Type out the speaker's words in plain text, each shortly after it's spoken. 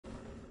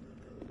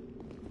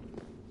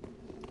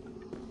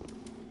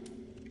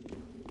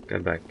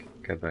Get back.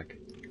 Get back.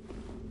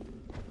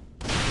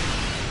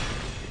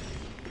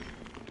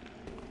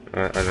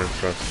 I don't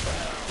trust.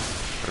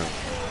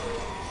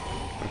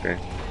 Oh. Okay.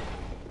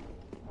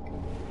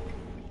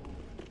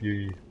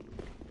 Yee.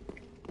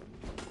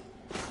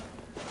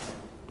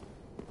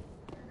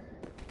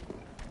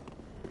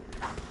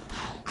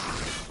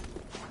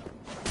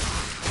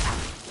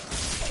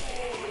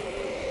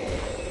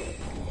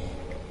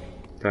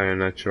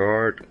 Not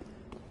short.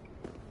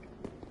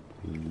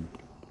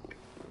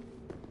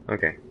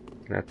 Okay,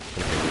 that's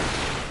okay.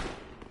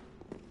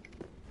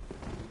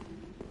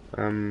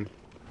 Oh,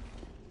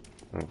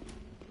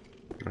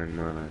 9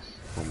 mana is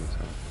almost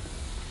out.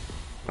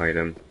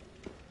 Item.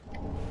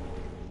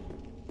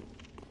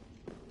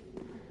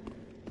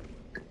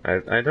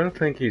 I don't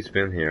think he's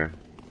been here.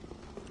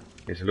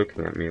 He's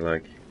looking at me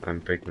like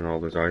I'm picking all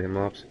those item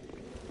mobs.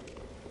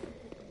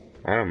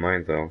 I don't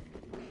mind though.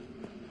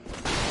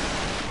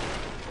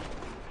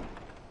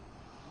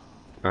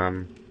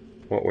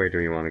 What way do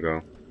you want to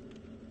go?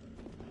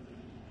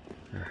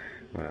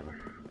 Whatever.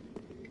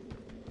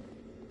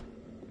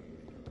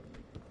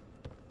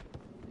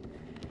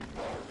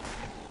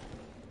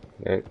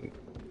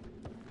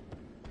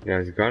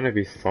 There's gonna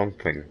be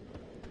something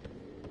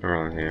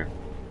around here.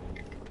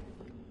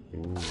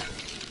 Ooh.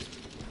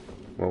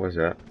 What was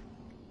that?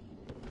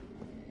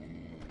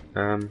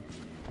 No,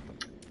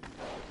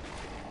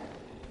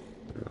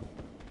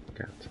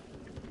 can't.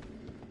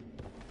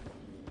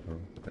 Oh,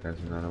 there's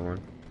another one.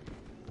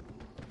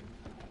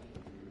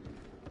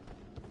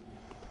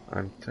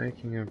 I'm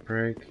taking a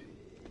break.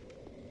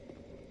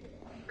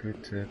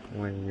 Good tip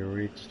when you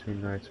reach 2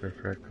 nights with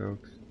red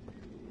coats.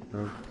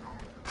 Oh.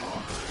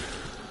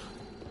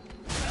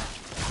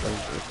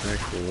 Don't attack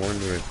the one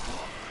with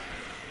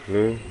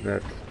blue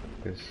that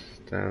is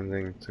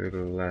standing to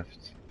the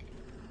left.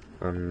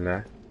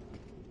 Unless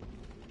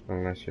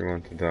you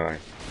want to die.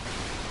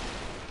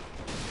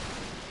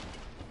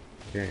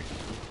 Okay.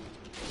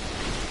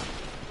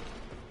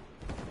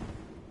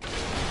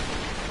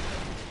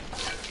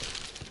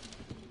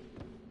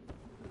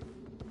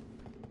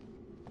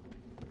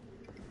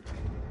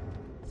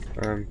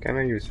 Can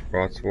I use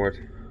broadsword?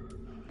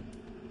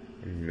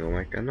 No,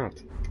 I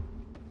cannot.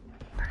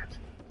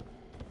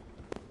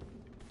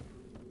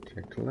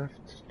 Check the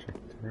left, check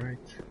the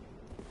right.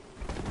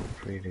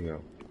 Free to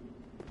go.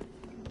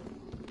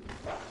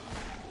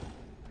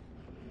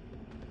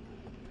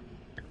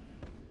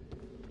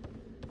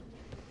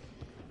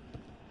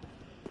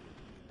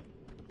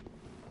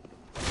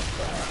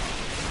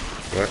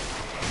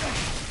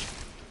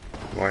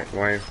 What?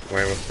 Why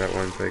was that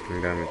one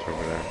taking damage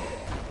over there?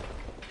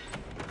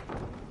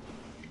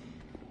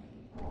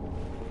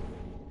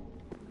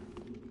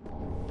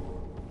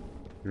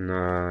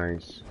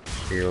 Nice.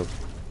 Shield.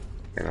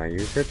 Can I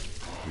use it?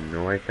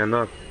 No, I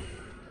cannot.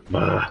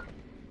 Bah.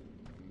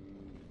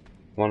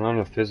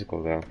 100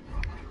 physical though.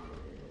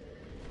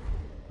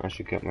 I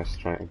should get my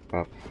strength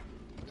up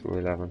to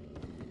 11.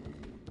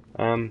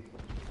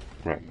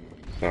 Right.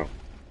 So,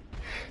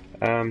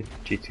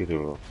 G2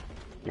 duel.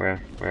 Where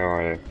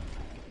are they?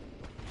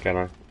 Can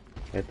I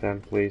hit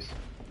them, please?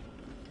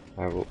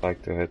 I would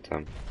like to hit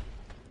them.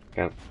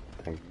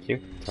 Thank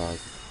you. Target.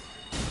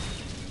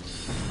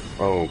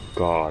 Oh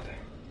God.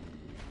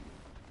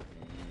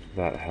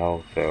 That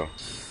health though.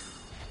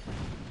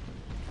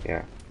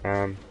 Yeah,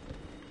 I'm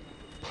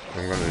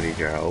gonna need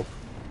your help.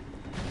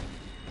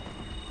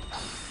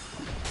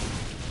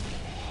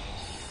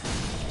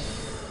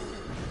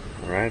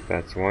 Alright,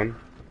 that's one.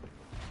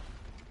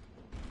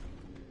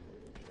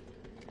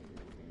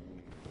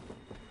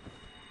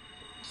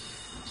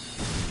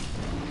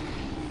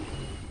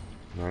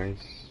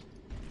 Nice.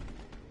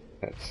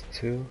 That's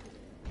two.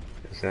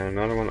 Is there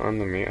another one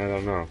under me? I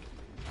don't know.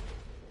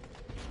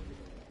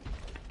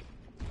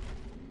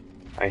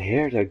 I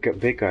hear that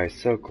big guy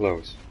so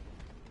close.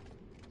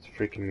 It's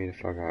freaking me the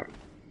fuck out.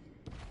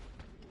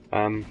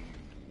 I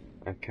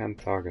can't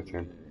target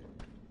him.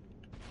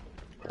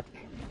 Crap.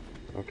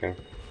 Okay.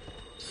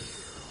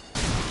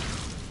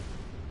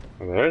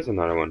 Oh, there is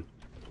another one.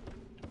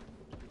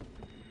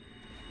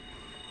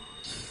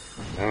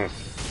 Damn it.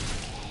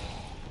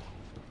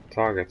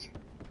 Target.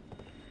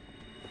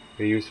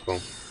 Be useful.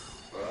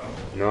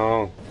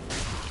 No.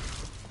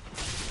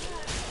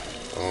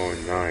 Oh,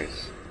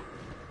 nice.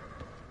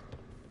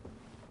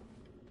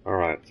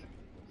 Alright.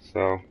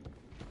 So.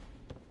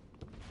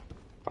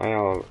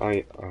 oh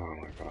my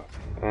god.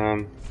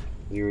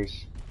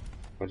 Use.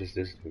 What does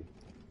this do?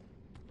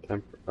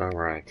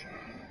 Alright.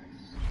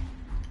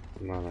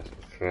 Mana,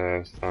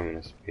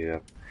 stamina speed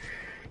up.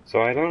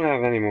 So I don't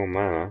have any more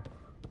mana.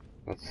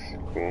 That's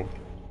cool.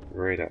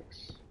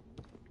 Redux.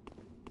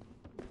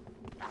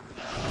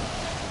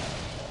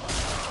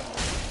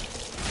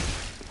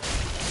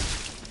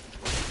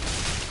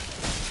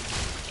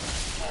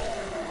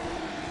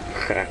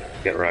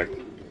 Get wrecked.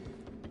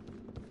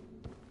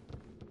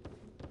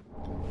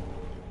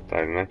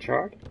 Dynamite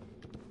shard.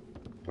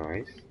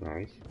 Nice,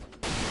 nice.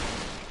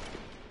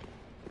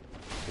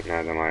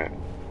 Dynamite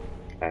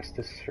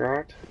Estus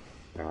shard.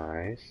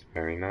 Nice,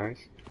 very nice.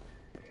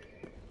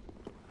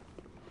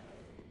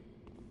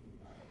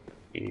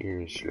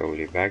 You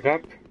slowly back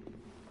up.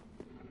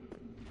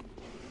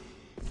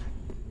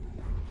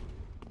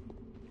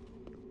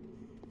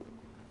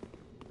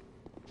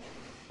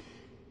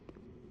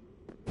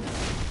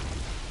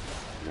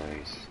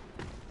 Nice.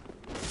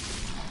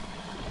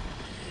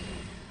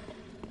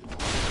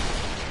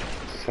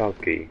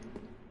 Sulky.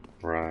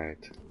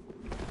 Right.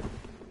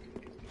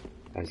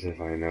 As if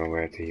I know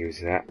where to use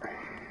that.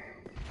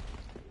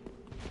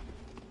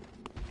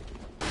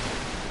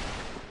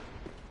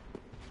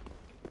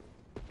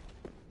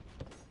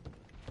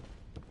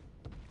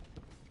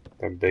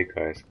 That big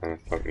guy's gonna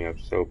fuck me up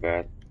so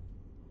bad.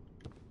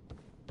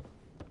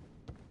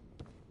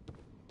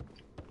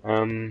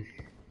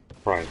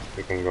 Right,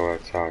 we can go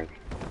outside.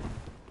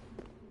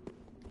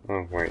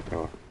 Oh wait,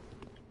 no.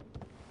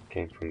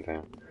 Came from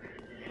there.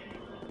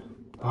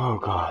 Oh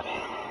god.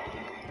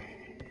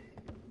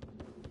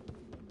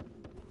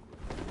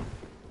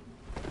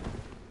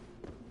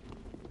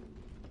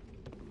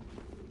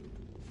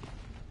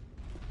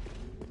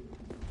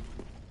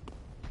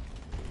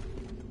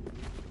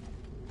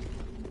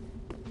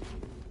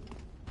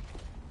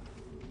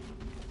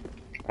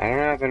 I don't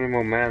have any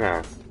more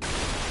mana.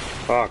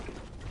 Fuck.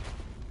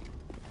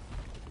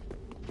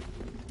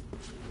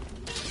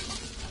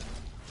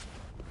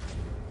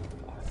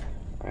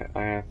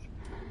 I have...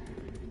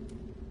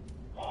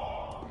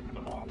 Oh,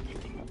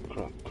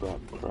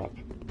 crap.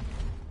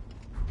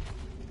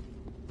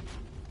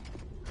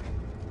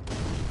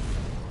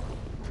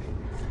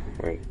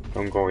 Wait,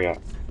 don't go yet.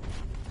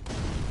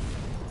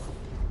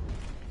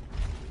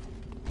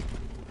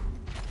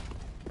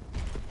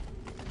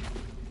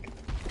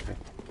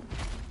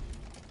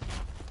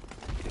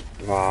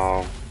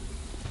 Wow.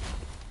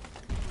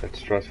 That's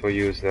stressful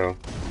use though.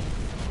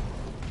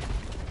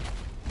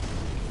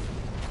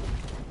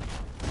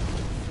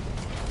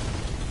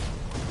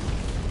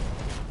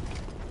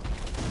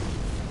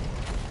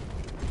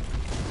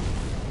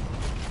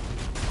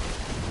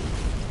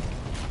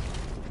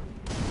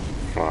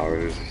 Wow,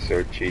 this is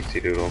so cheesy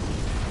doodle.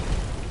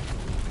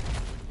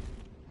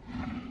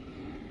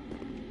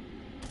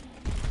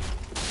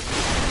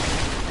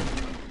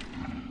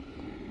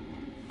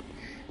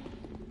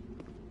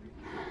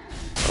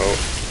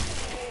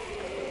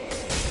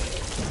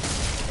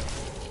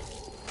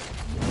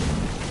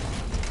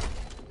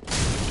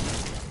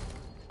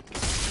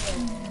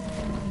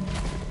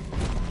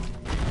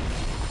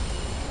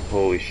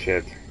 Holy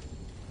shit.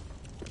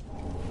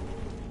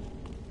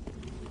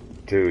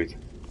 Dude.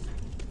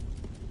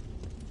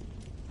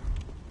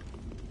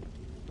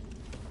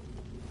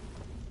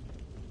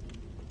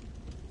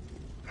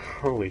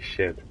 Holy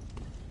shit.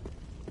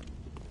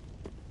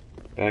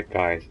 That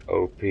guy's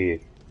OP.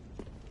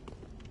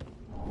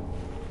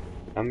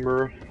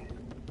 Ember?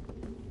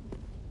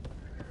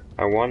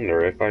 I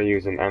wonder if I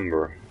use an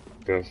Ember,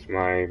 does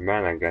my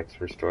mana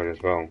gets restored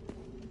as well?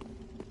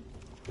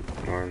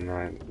 Or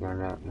not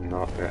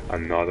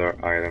another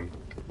item.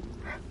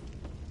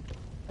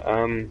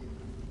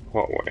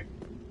 What way?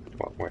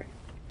 What way?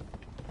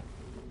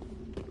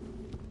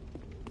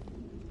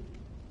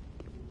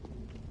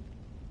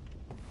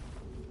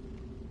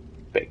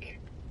 Big.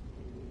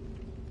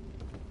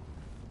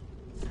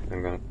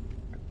 I'm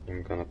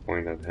gonna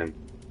point at him.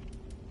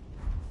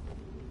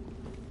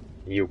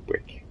 You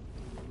prick.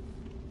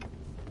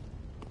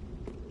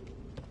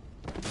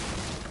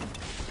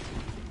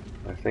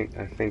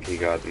 I think he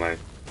got my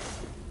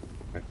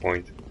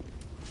point.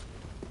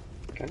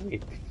 Can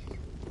we?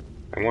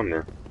 I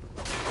wonder.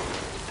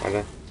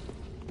 Do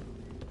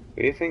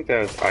you think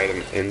there's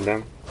items in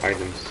them?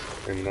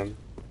 That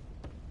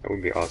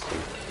would be awesome.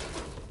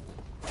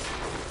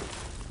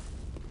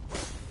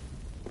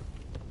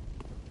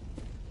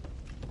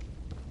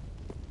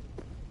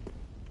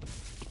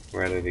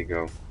 Where did he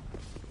go?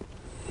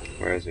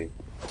 Where is he?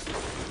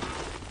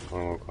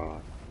 Oh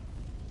god.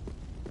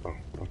 Oh,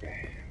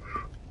 okay.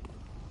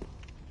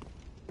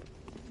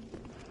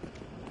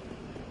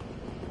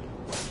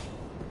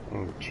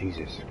 Oh,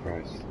 Jesus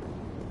Christ.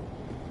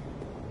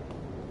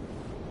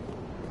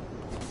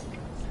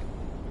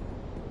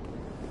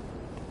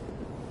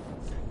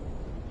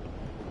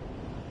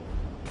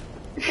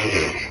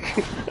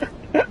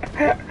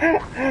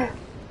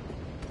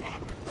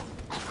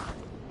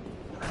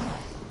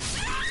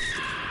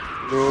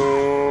 No.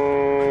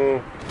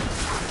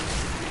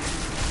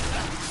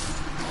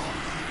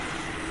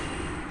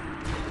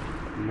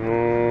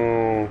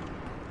 No.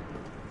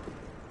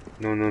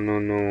 No, no, no,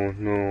 no,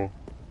 no.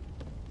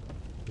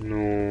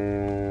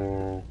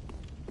 No.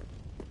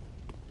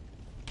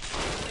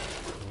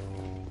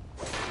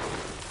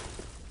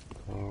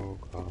 Oh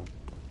god.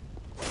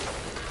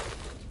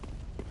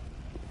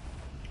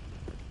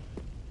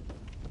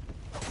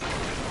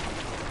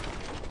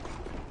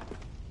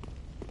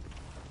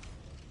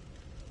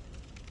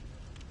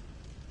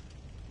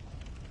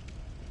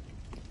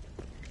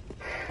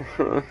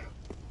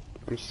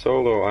 I'm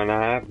solo and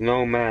I have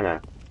no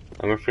mana.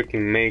 I'm a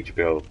freaking mage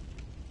build.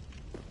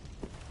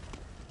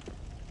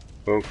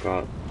 Oh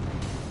god.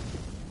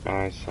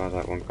 I saw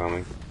that one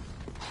coming.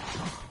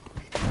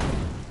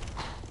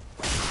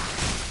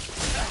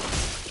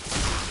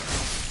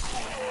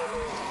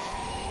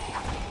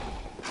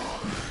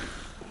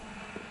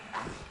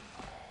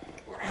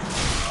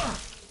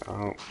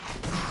 Oh.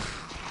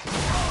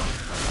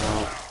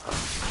 Oh.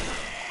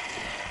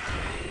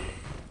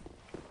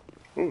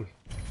 Ooh.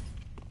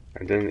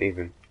 I didn't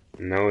even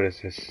notice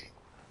his...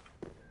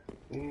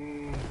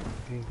 Ooh.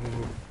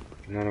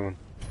 Another one.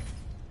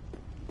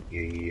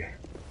 Yeah.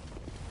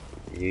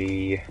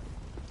 Yeah.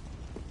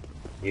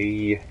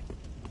 Yeah.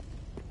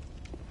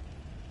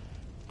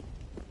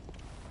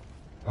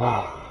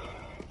 Ah,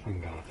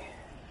 thank God.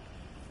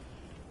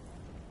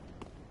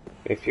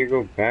 If you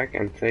go back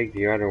and take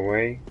the other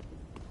way,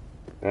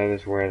 that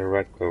is where the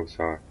red cloaks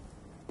are.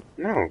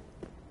 No.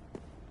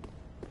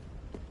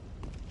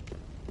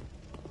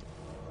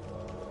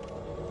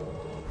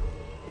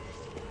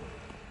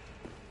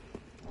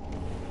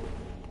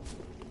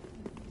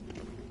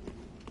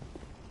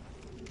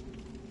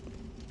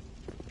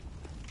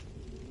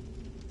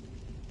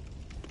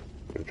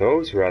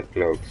 Those red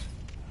cloaks.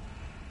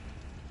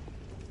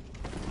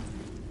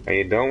 And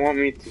you don't want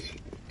me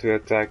to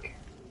attack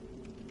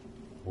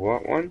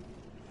what one?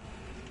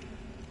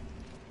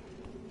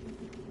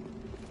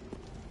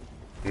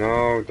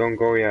 No, don't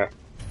go yet.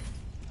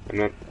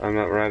 I'm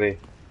not ready.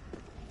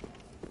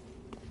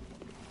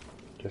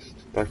 Just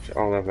touch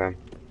all of them.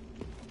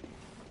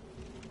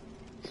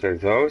 So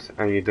those,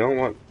 and you don't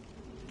want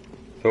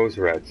those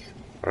reds.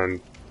 And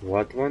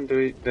what one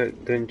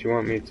didn't you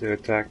want me to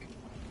attack?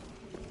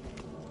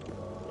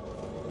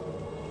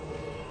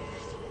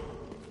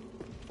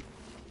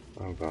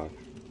 Oh God.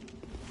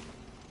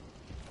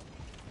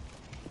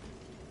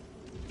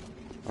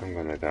 I'm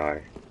gonna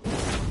die.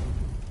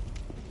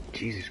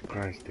 Jesus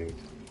Christ, dude.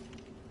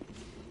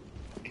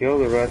 Kill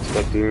the reds,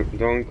 but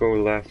don't go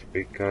left,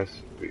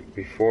 because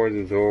before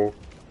the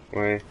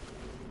doorway,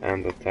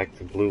 and attack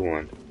the blue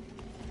one.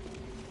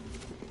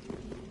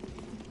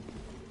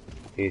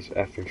 He's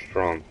effing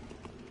strong.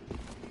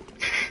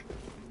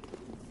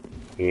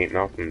 He ain't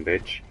nothing,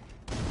 bitch.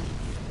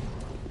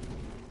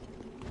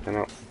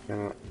 Can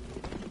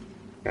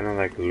I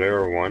like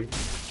lure one?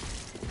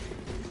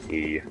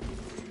 Yeah.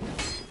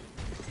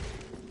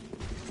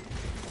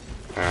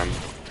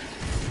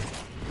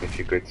 If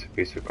you could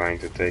be so kind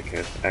to take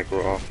his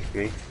aggro off of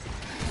me.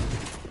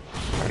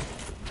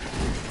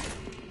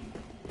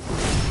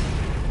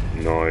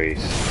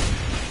 Nice.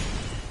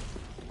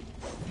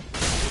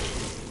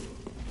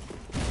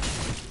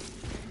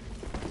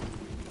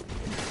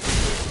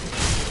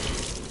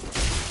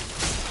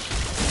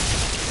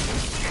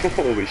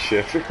 Holy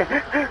shit.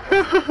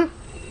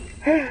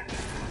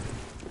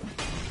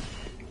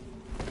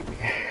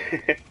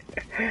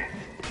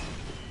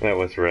 That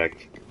was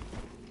wrecked.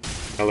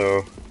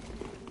 Hello.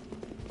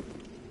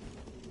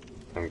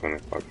 I'm gonna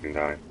fucking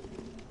die.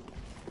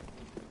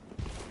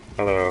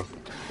 Hello.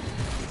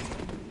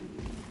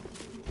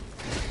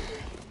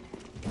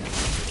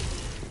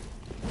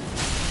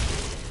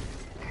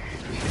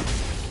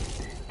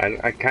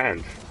 I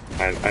can't.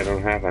 I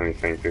don't have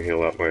anything to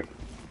heal up with.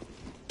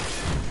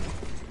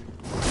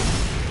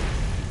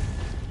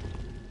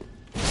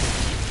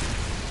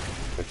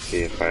 Let's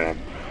see if I have.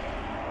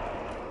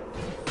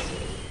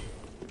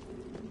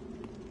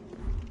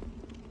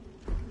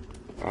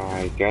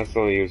 I guess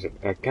I'll use it.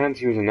 I can't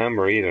use an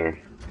ember either.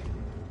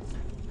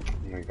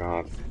 Oh my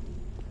God.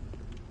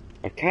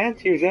 I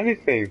can't use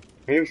anything.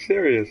 Are you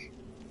serious?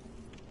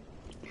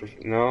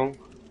 No.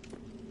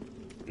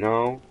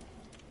 No.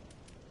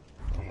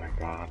 Oh my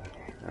God.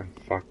 I'm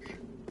fucked.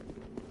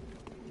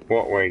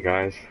 What way,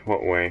 guys?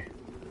 What way?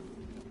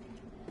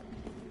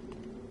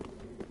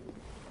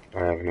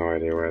 I have no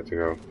idea where to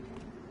go.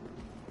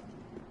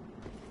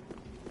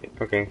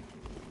 Okay.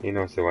 He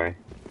knows the way.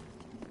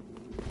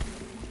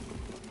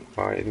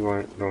 Why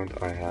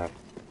don't I have...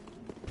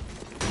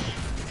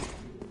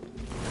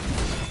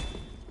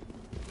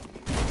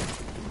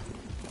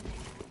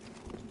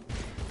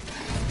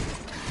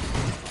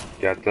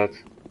 Get that?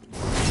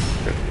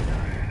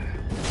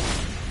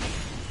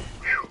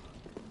 Whew.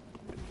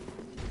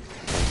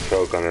 I'm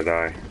so gonna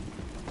die.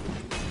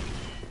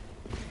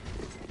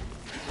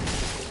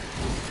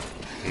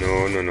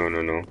 No, no, no,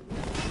 no, no.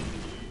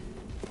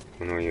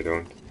 Oh, no, you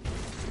don't.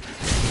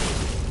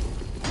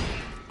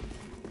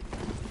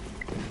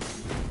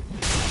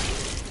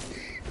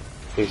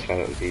 Please let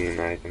it be an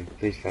item.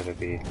 Please let it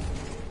be.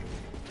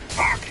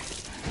 Fuck!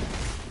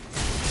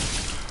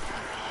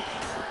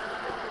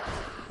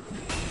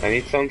 I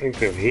need something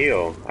to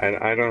heal.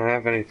 I don't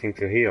have anything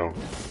to heal.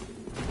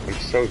 I'm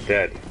so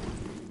dead.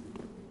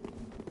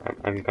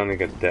 I'm gonna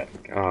get dead.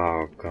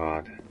 Oh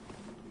God.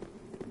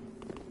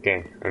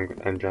 Okay,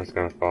 I'm just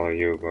gonna follow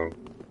you, bro.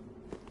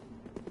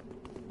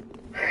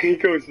 He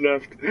goes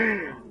left.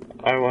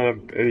 I wanna.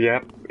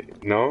 Yep.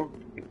 No.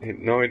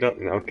 No, he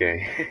doesn't.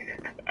 Okay.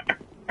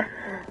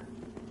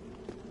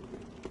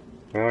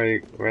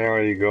 Where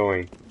are you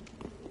going?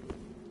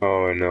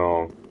 Oh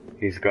no.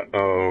 He's got.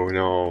 Oh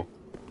no.